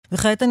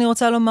וכעת אני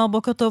רוצה לומר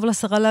בוקר טוב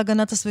לשרה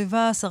להגנת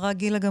הסביבה, השרה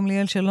גילה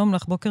גמליאל, שלום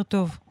לך, בוקר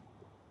טוב.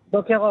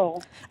 בוקר אור.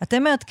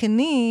 אתם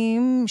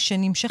מעדכנים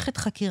שנמשכת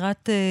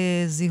חקירת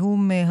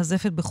זיהום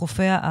הזפת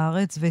בחופי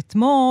הארץ,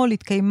 ואתמול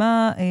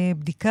התקיימה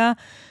בדיקה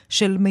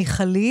של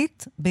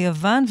מיכלית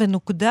ביוון,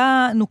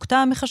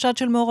 ונוקתה מחשד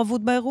של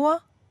מעורבות באירוע?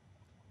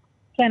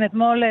 כן,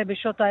 אתמול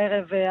בשעות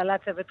הערב עלה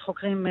צוות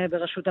חוקרים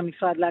ברשות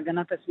המשרד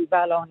להגנת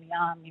הסביבה לאונייה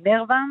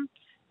מינרווה,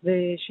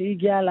 ושהיא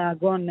הגיעה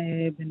לעגון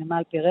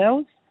בנמל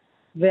פיראוס,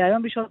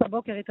 והיום בשעות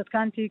הבוקר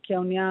התעדכנתי כי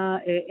האונייה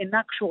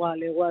אינה קשורה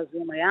לאירוע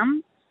זיהום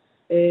הים,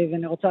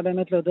 ואני רוצה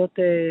באמת להודות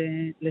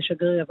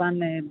לשגריר יוון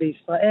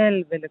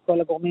בישראל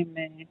ולכל הגורמים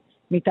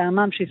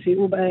מטעמם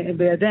שסייעו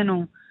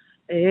בידינו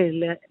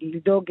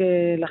לדאוג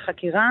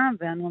לחקירה,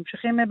 ואנו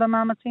ממשיכים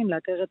במאמצים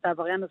לאתר את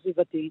העבריין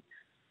הסביבתי.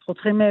 אנחנו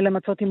צריכים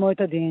למצות עמו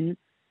את הדין,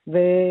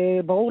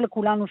 וברור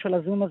לכולנו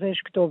שלזיהום הזה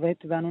יש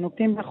כתובת, ואנו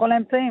נוקטים בכל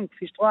האמצעים,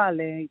 כפי שתרואה,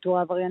 לאיתור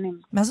העבריינים.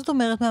 מה זאת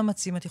אומרת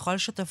מאמצים? את יכולה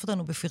לשתף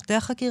אותנו בפרטי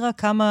החקירה?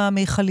 כמה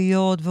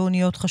מיכליות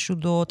ואוניות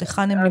חשודות?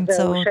 היכן הן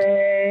נמצאות?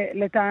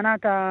 לטענת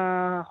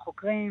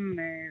החוקרים,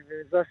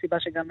 וזו הסיבה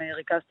שגם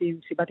ריכזתי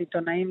מסיבת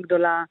עיתונאים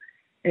גדולה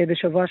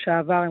בשבוע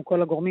שעבר עם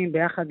כל הגורמים,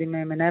 ביחד עם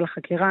מנהל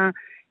החקירה,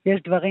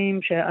 יש דברים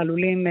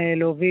שעלולים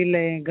להוביל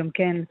גם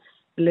כן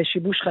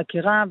לשיבוש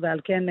חקירה, ועל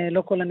כן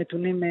לא כל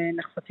הנתונים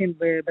נחשפים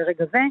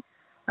ברגע זה,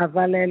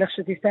 אבל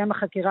לכשתסתיים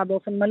החקירה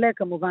באופן מלא,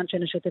 כמובן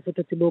שנשתף את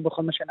הציבור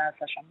בכל מה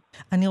שנעשה שם.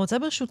 אני רוצה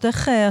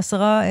ברשותך,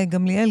 השרה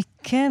גמליאל,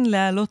 כן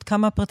להעלות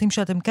כמה פרטים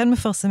שאתם כן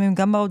מפרסמים,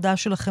 גם בהודעה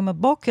שלכם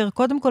הבוקר.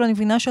 קודם כל, אני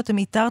מבינה שאתם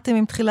איתרתם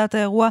עם תחילת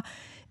האירוע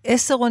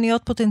 10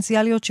 אוניות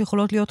פוטנציאליות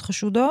שיכולות להיות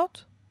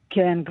חשודות?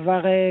 כן,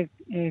 כבר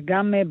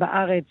גם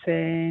בארץ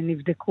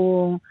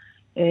נבדקו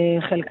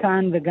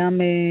חלקן, וגם,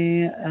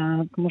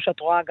 כמו שאת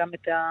רואה, גם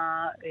את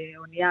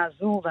האונייה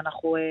הזו,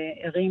 ואנחנו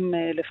ערים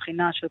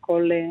לבחינה של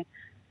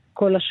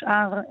כל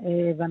השאר,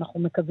 ואנחנו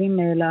מקווים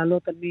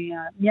לעלות על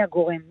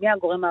מי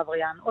הגורם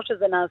העבריין, או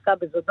שזה נעשה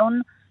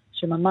בזדון,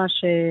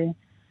 שממש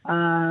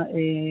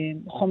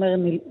החומר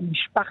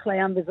נשפך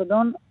לים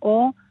בזדון,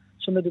 או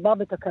שמדובר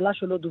בתקלה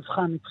שלא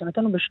דווחה.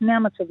 מבחינתנו בשני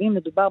המצבים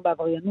מדובר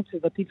בעבריינות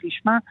סביבתית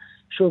לשמה,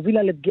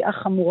 שהובילה לפגיעה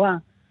חמורה,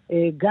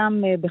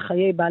 גם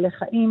בחיי בעלי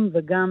חיים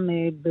וגם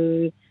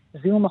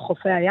בזיהום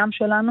החופי הים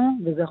שלנו,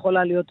 וזה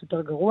יכול להיות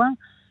יותר גרוע,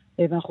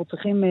 ואנחנו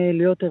צריכים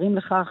להיות ערים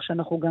לכך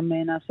שאנחנו גם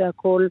נעשה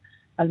הכל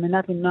על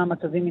מנת למנוע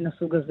מצבים מן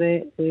הסוג הזה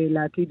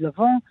לעתיד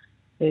לבוא,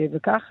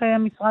 וכך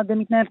המשרד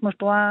מתנהל, כמו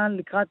שאת רואה,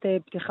 לקראת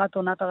פתיחת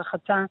עונת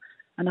הרחצה.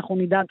 אנחנו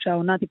נדאג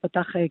שהעונת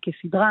להיפתח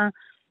כסדרה,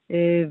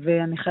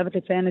 ואני חייבת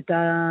לציין את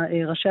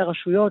ראשי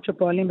הרשויות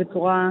שפועלים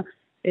בצורה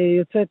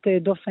יוצאת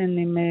דופן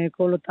עם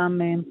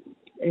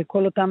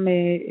כל אותם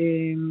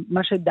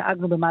מה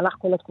שדאגנו במהלך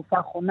כל התקופה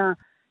האחרונה,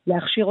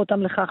 להכשיר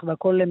אותם לכך,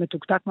 והכל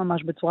מתוקתק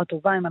ממש בצורה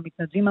טובה, עם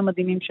המתנדבים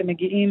המדהימים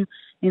שמגיעים,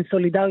 עם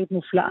סולידריות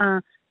מופלאה,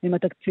 עם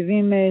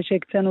התקציבים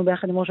שהקצנו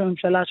ביחד עם ראש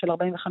הממשלה של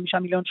 45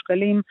 מיליון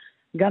שקלים,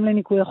 גם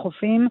לניקוי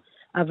החופים,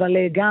 אבל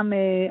גם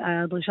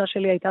הדרישה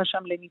שלי הייתה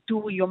שם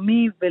לניטור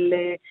יומי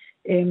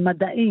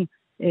ולמדעי,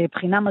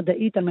 בחינה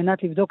מדעית, על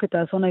מנת לבדוק את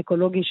האסון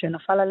האקולוגי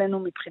שנפל עלינו,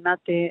 מבחינת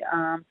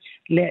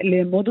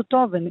לאמוד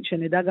אותו,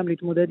 ושנדע גם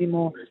להתמודד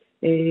עמו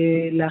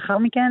לאחר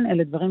מכן.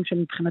 אלה דברים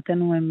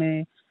שמבחינתנו הם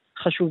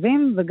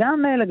חשובים,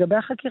 וגם לגבי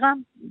החקירה,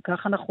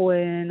 כך אנחנו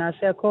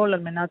נעשה הכל על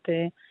מנת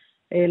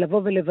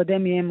לבוא ולוודא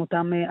מהם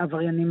אותם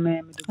עבריינים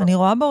מדובר. אני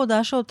רואה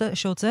בהודעה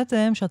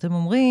שהוצאתם, שאתם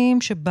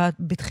אומרים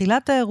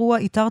שבתחילת האירוע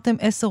איתרתם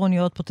 10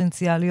 אוניות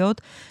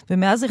פוטנציאליות,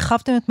 ומאז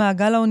הרחבתם את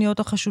מעגל האוניות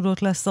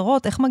החשודות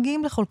לעשרות. איך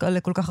מגיעים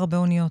לכל כך הרבה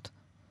אוניות?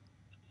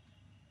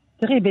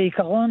 תראי,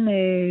 בעיקרון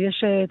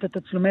יש את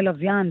התצלומי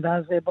לוויין,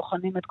 ואז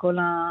בוחנים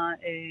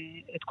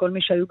את כל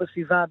מי שהיו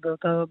בסביבה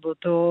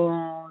באותו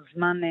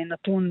זמן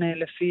נתון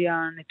לפי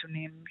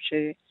הנתונים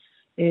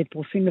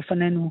שפרוסים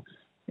לפנינו.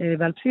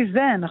 ועל בסיס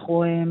זה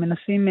אנחנו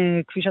מנסים,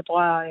 כפי שאת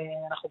רואה,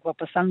 אנחנו כבר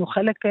פסלנו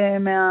חלק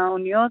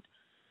מהאוניות,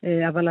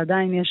 אבל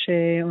עדיין יש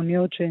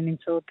אוניות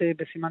שנמצאות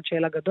בסימן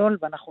שאלה גדול,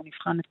 ואנחנו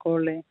נבחן את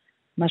כל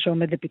מה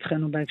שעומד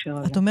לפתחנו בהקשר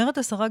הזה. את אומרת,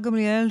 השרה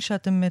גמליאל,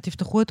 שאתם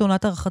תפתחו את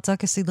עונת הרחצה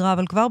כסדרה,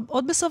 אבל כבר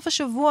עוד בסוף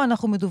השבוע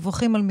אנחנו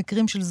מדווחים על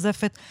מקרים של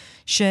זפת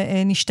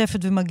שנשטפת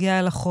ומגיעה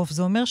אל החוף.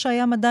 זה אומר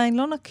שהים עדיין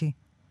לא נקי.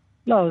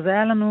 לא, זה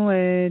היה לנו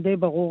די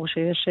ברור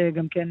שיש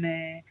גם כן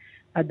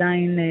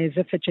עדיין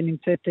זפת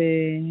שנמצאת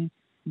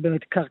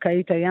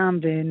בקרקעית הים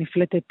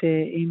ונפלטת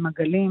עם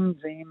הגלים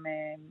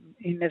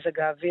ועם מזג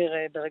האוויר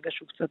ברגע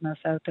שהוא קצת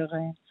נעשה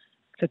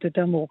קצת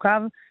יותר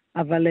מורכב,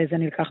 אבל זה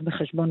נלקח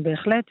בחשבון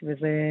בהחלט,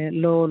 וזה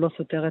לא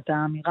סותר את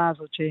האמירה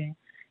הזאת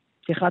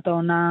שפתיחת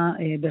העונה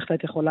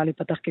בהחלט יכולה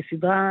להיפתח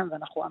כסדרה,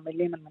 ואנחנו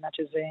עמלים על מנת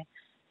שזה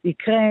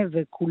יקרה,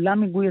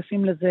 וכולם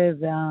מגויסים לזה,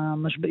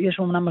 יש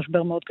אומנם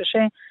משבר מאוד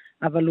קשה,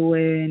 אבל הוא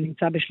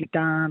נמצא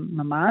בשליטה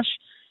ממש.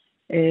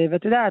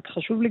 ואת יודעת,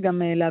 חשוב לי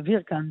גם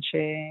להבהיר כאן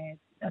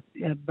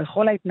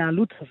שבכל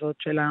ההתנהלות הזאת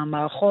של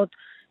המערכות,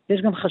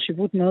 יש גם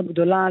חשיבות מאוד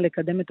גדולה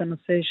לקדם את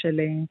הנושא של,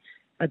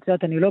 את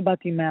יודעת, אני לא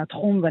באתי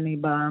מהתחום, ואני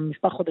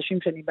במספר חודשים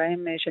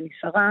שאני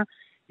שרה,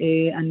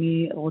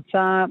 אני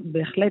רוצה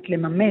בהחלט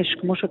לממש,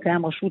 כמו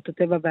שקיים רשות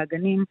הטבע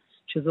והגנים,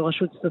 שזו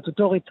רשות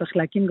סטטוטורית, צריך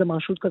להקים גם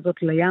רשות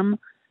כזאת לים.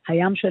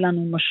 הים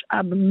שלנו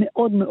משאב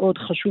מאוד מאוד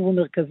חשוב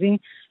ומרכזי,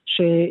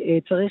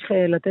 שצריך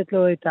לתת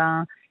לו את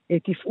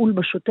התפעול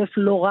בשוטף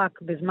לא רק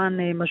בזמן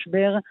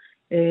משבר,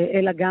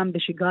 אלא גם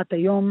בשגרת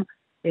היום.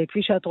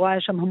 כפי שאת רואה,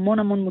 יש שם המון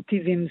המון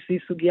מוטיבים סביב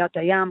סוגיית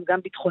הים, גם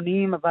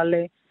ביטחוניים, אבל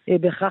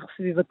בהכרח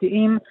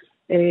סביבתיים,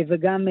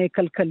 וגם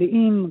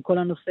כלכליים, כל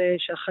הנושא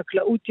של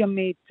חקלאות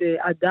ימית,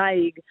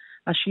 הדייג,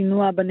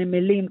 השינוע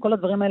בנמלים, כל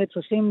הדברים האלה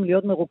צריכים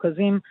להיות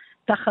מרוכזים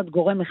תחת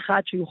גורם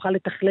אחד שיוכל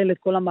לתכלל את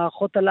כל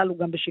המערכות הללו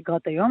גם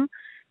בשגרת היום.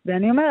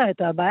 ואני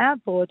אומרת, הבעיה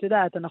פה, את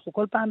יודעת, אנחנו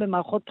כל פעם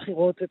במערכות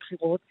בחירות,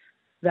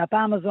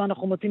 והפעם הזו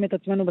אנחנו מוצאים את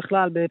עצמנו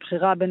בכלל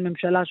בבחירה בין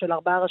ממשלה של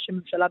 4 ראשי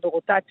ממשלה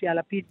ברוטציה,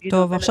 לפיד, גילה.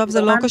 טוב, עכשיו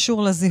זה לא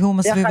קשור לזיהום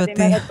הסביבתי.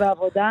 יחד עם מרד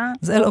בעבודה.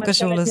 זה לא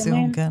קשור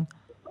לזיהום, כן.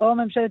 או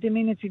ממשלת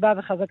ימין יציבה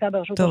וחזקה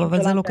ברשות טוב, אבל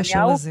זה לא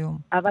קשור לזיהום.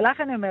 אבל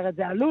איך אני אומרת,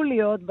 זה עלול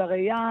להיות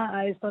בראייה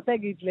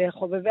האסטרטגית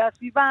לחובבי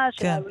הסביבה,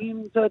 שעלולים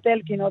למצוא את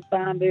אלקין עוד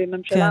פעם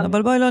בממשלה. כן,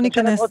 אבל בואי לא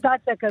ניכנס.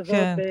 רוטציה כזאת.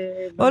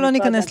 בואי לא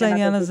ניכנס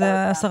לעניין הזה.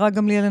 השרה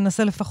גמליאל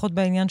ננסה לפחות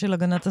בעניין של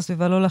הגנת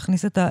הסביבה, לא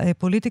להכניס את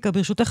הפוליטיקה.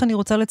 ברשותך אני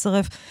רוצה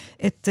לצרף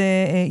את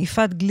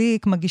יפעת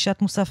גליק,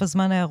 מגישת מוסף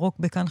הזמן הירוק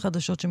בכאן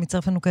חדשות,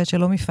 שמצרף לנו כעת.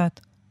 שלום יפעת.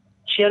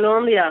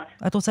 שלום ליאת.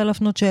 את רוצה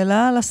להפנות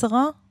שאלה על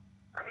השרה?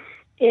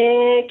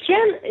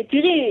 כן,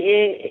 תראי,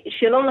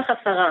 שלום לך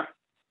שרה.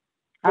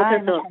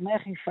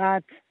 משמח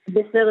יפעת.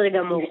 בסדר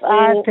גמור.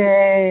 יפעת,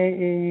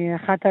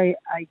 אחת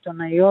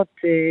העיתונאיות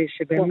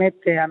שבאמת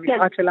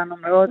המשרד שלנו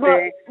מאוד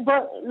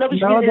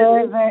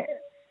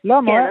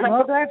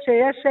מאוד אוהב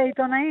שיש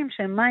עיתונאים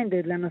שהם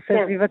מיינדד לנושא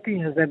סביבתי,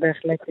 אז זה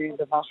בהחלט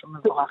דבר שהוא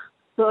מבורך.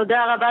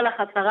 תודה רבה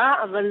לך שרה,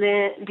 אבל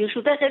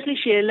ברשותך יש לי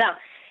שאלה.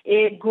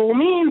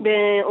 גורמים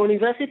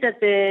באוניברסיטת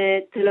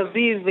תל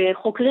אביב,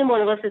 חוקרים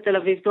באוניברסיטת תל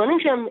אביב, טוענים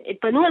שהם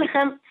פנו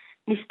אליכם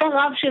מספר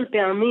רב של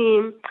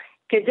פעמים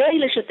כדי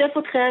לשתף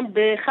אתכם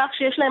בכך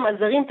שיש להם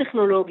עזרים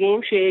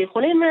טכנולוגיים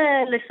שיכולים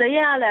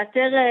לסייע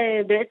לאתר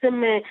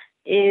בעצם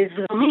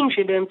זרמים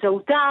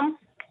שבאמצעותם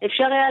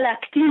אפשר היה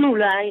להקטין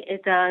אולי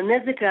את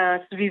הנזק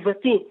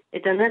הסביבתי,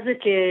 את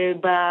הנזק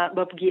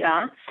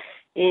בפגיעה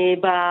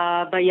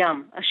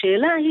בים.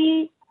 השאלה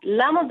היא,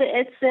 למה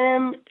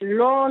בעצם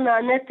לא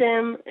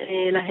נעניתם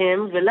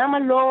להם, ולמה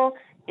לא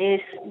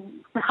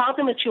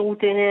שכרתם את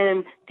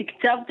שירותיהם,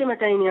 תקצבתם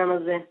את העניין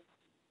הזה?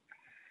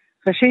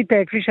 ראשית,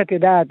 כפי שאת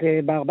יודעת,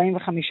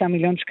 ב-45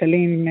 מיליון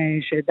שקלים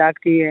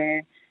שדאגתי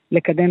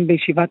לקדם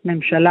בישיבת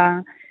ממשלה,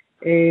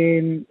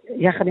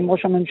 יחד עם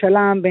ראש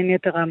הממשלה, בין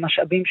יתר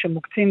המשאבים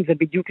שמוקצים, זה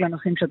בדיוק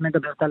לנושאים שאת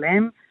מדברת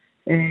עליהם.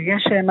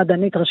 יש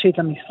מדענית ראשית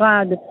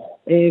למשרד,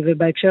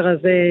 ובהקשר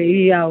הזה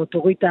היא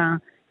האוטוריטה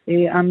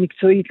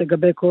המקצועית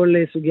לגבי כל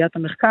סוגיית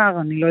המחקר.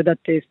 אני לא יודעת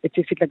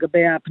ספציפית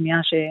לגבי הפנייה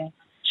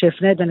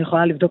שהפנית, אני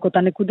יכולה לבדוק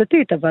אותה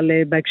נקודתית, אבל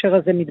בהקשר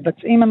הזה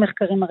מתבצעים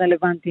המחקרים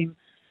הרלוונטיים,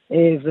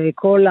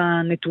 וכל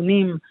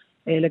הנתונים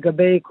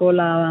לגבי כל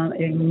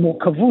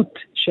המורכבות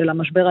של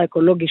המשבר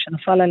האקולוגי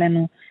שנפל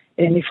עלינו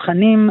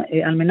נבחנים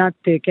על מנת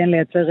כן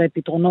לייצר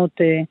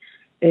פתרונות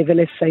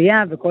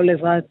ולסייע, וכל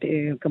עזרה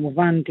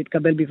כמובן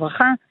תתקבל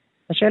בברכה.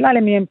 השאלה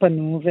למי הם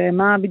פנו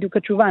ומה בדיוק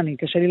התשובה, אני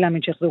קשה לי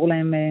להאמין שיחזרו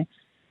להם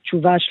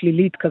תשובה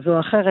שלילית כזו או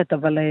אחרת,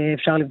 אבל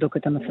אפשר לבדוק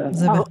את הנושא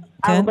הזה.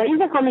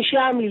 45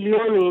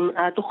 מיליונים,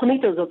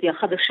 התוכנית הזאת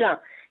החדשה,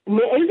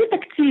 מאיזה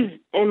תקציב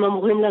הם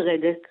אמורים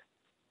לרדת?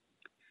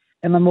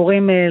 הם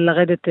אמורים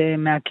לרדת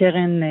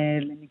מהקרן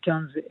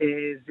לניקיון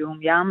זיהום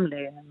ים,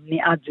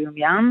 למניעת זיהום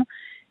ים,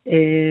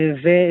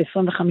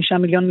 ו-25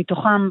 מיליון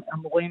מתוכם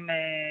אמורים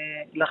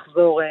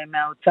לחזור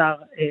מהאוצר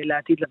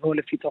לעתיד לבוא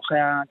לפי תוך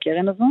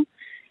הקרן הזו.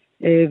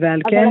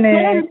 ועל כן...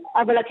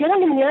 אבל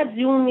הקרן למניעת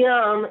זיהום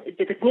ים,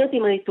 תתקני אותי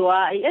אם אני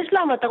טועה, יש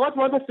לה מטרות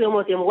מאוד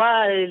מסוימות. היא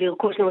אמורה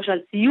לרכוש למשל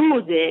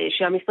ציוד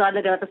שהמשרד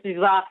להגנת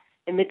הסביבה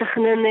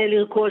מתכנן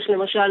לרכוש,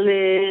 למשל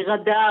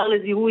רדאר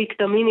לזיהוי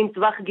כתמים עם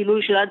טווח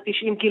גילוי של עד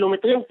 90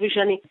 קילומטרים, כפי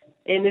שאני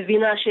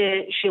מבינה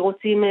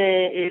שרוצים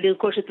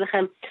לרכוש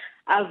אצלכם.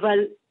 אבל...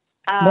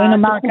 בואי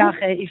נאמר כך,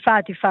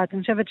 יפעת,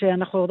 אני חושבת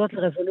שאנחנו יורדות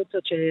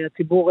לרזולוציות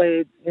שהציבור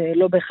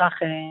לא בהכרח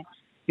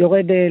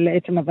יורד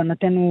לעצם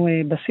הבנתנו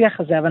בשיח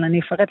הזה, אבל אני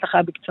אפרט לך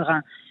בקצרה.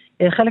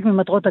 חלק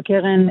ממטרות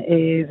הקרן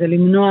זה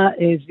למנוע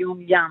זיהום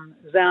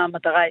ים, זו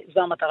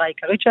המטרה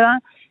העיקרית שלה.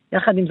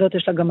 יחד עם זאת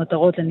יש לה גם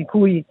מטרות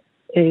לניקוי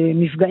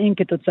מפגעים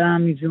כתוצאה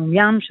מזיהום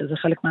ים, שזה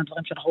חלק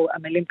מהדברים שאנחנו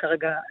עמלים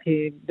כרגע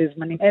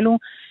בזמנים אלו.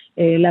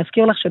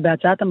 להזכיר לך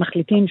שבהצעת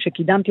המחליטים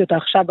שקידמתי אותה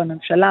עכשיו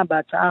בממשלה,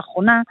 בהצעה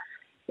האחרונה,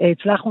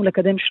 הצלחנו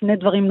לקדם 2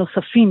 דברים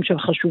נוספים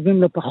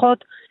שחשובים לא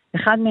פחות.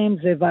 אחד מהם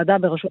זה ועדה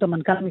בראשות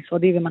המנכ"ל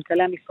המשרדי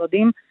ומנכ"לי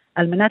המשרדים,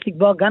 על מנת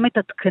לקבוע גם את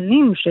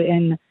התקנים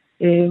שהן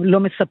לא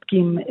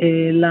מספקים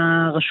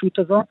לרשות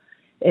הזו,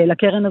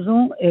 לקרן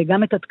הזו,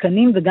 גם את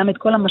התקנים וגם את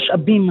כל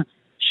המשאבים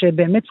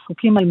שבאמת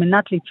זקוקים על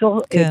מנת ליצור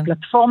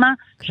פלטפורמה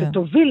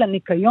שתוביל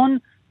לניקיון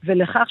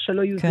ולכך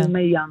שלא יהיו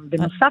זיהומי ים.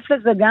 בנוסף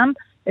לזה גם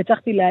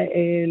הצלחתי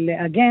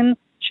להגן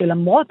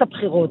שלמרות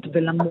הבחירות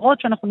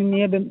ולמרות שאנחנו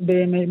נהיה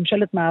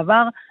בממשלת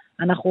מעבר,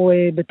 אנחנו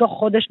בתוך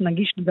חודש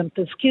נגיש גם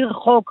תזכיר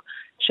חוק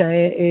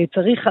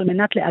שצריך על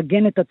מנת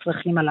לעגן את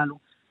הצרכים הללו.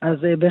 אז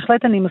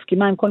בהחלט אני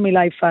מסכימה עם כל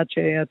מילה יפעת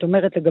שאת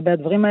אומרת לגבי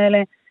הדברים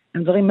האלה,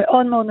 הם דברים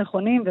מאוד מאוד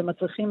נכונים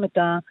ומצריכים את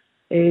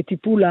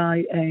הטיפול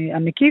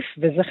המקיף,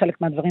 וזה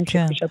חלק מהדברים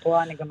שכפי שאת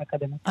רואה אני גם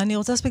מקדמת. אני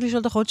רוצה להספיק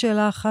לשאול אותך עוד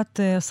שאלה אחת,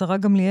 השרה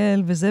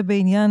גמליאל, וזה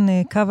בעניין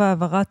קו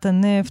העברת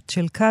הנפט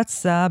של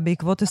קצה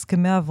בעקבות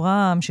הסכמי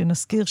אברהם,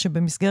 שנזכיר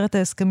שבמסגרת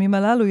ההסכמים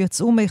הללו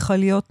יצאו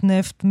מיכליות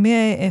נפט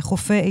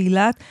מחופי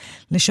אילת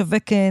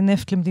לשווק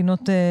נפט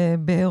למדינות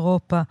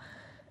באירופה.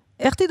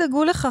 איך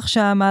תדאגו לכך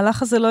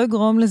שהמהלך הזה לא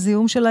יגרום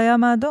לזיהום של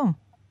הים האדום?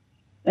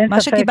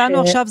 מה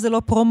שקיבלנו עכשיו זה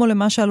לא פרומו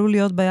למה שעלול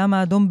להיות בים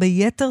האדום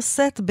ביתר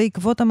סט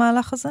בעקבות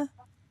המהלך הזה?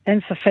 אין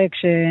ספק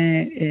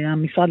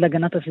שהמשרד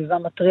להגנת הסביבה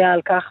מטריע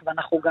על כך,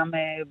 ואנחנו גם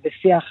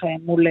בשיח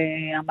מול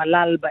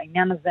המל"ל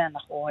בעניין הזה,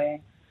 אנחנו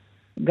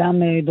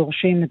גם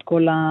דורשים את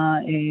כל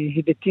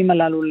ההיבטים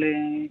הללו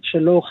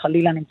שלא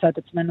חלילה נמצא את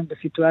עצמנו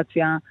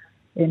בסיטואציה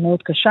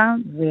מאוד קשה,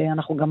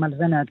 ואנחנו גם על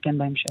זה נעדכן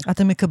בהמשך.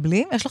 אתם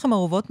מקבלים? יש לכם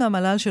ערובות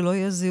מהמל"ל שלא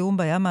יהיה זיהום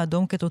בים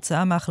האדום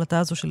כתוצאה מההחלטה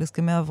הזו של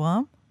הסכמי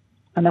אברהם?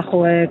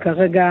 אנחנו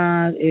כרגע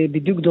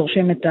בדיוק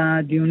דורשים את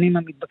הדיונים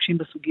המתבקשים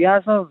בסוגיה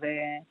הזו,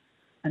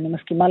 ואני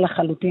מסכימה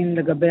לחלוטין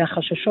לגבי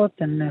החששות,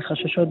 הן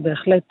חששות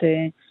בהחלט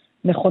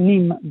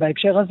נכונים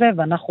בהקשר הזה,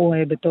 ואנחנו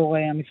בתור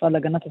המשרד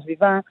להגנת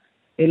הסביבה,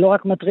 לא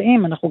רק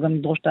מטריעים, אנחנו גם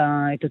נדרוש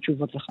את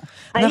התשובות לך.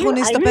 אנחנו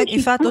נסתפק,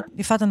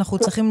 יפעת, אנחנו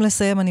צריכים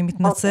לסיים, אני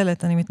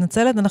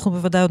מתנצלת, אנחנו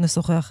בוודאי עוד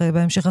נשוחח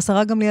בהמשך.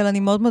 השרה גמליאל, אני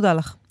מאוד מודה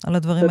לך על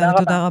הדברים האלה,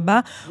 תודה רבה.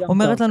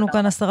 אומרת לנו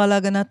כאן השרה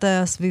להגנת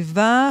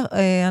הסביבה,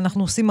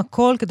 אנחנו עושים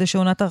הכל כדי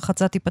שעונת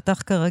הרחצה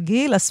תיפתח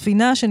כרגיל.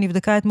 הספינה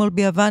שנבדקה אתמול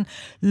ביוון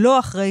לא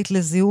אחראית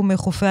לזיהום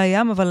חופי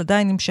הים, אבל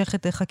עדיין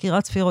נמשכת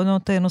חקירת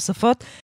ספירונות נוספות,